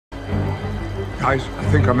Guys, I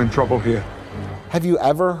think I'm in trouble here. Have you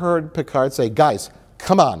ever heard Picard say, guys,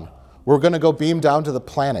 come on, we're going to go beam down to the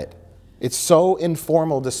planet? It's so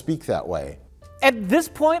informal to speak that way. At this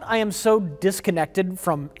point, I am so disconnected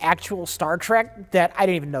from actual Star Trek that I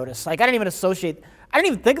didn't even notice. Like, I didn't even associate, I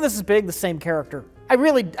didn't even think of this as being the same character. I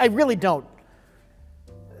really don't.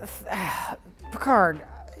 Picard,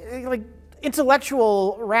 like,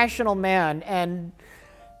 intellectual, rational man, and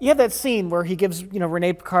you have that scene where he gives,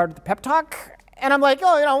 Renee Picard the pep talk, and I'm like,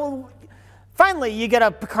 oh, finally you get a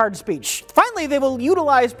Picard speech. Finally they will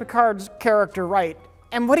utilize Picard's character right.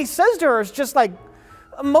 And what he says to her is just like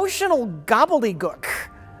emotional gobbledygook.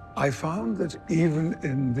 I found that even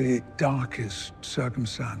in the darkest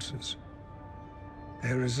circumstances,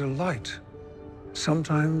 there is a light,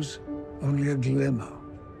 sometimes only a glimmer.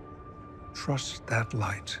 Trust that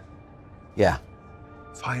light. Yeah.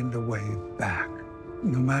 Find a way back,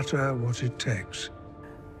 no matter what it takes.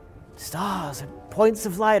 Stars and points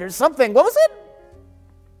of light or something. What was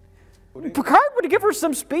it? Picard would give her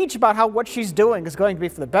some speech about how what she's doing is going to be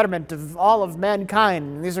for the betterment of all of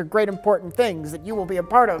mankind. And these are great important things that you will be a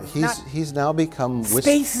part of. He's now become...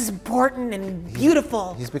 Space is important and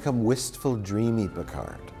beautiful. He's become wistful, dreamy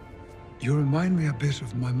Picard. You remind me a bit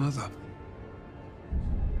of my mother.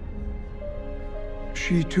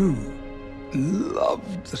 She, too,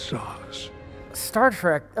 loved the stars. Star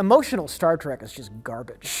Trek, emotional Star Trek is just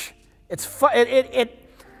garbage. It's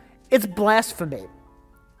it's blasphemy.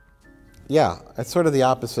 Yeah, it's sort of the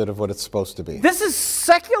opposite of what it's supposed to be. This is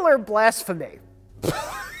secular blasphemy.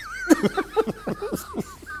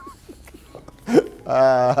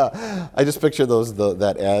 I just picture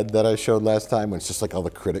that ad that I showed last time when it's just like all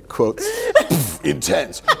the critic quotes.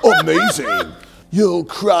 Intense, amazing, you'll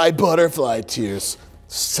cry butterfly tears,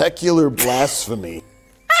 secular blasphemy.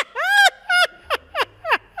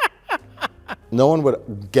 No one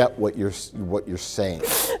would get what you're saying.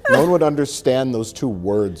 No one would understand those two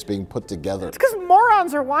words being put together. It's because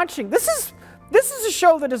morons are watching. This is a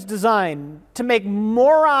show that is designed to make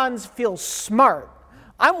morons feel smart.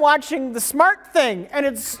 I'm watching the smart thing, and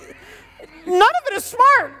none of it is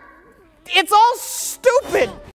smart. It's all stupid.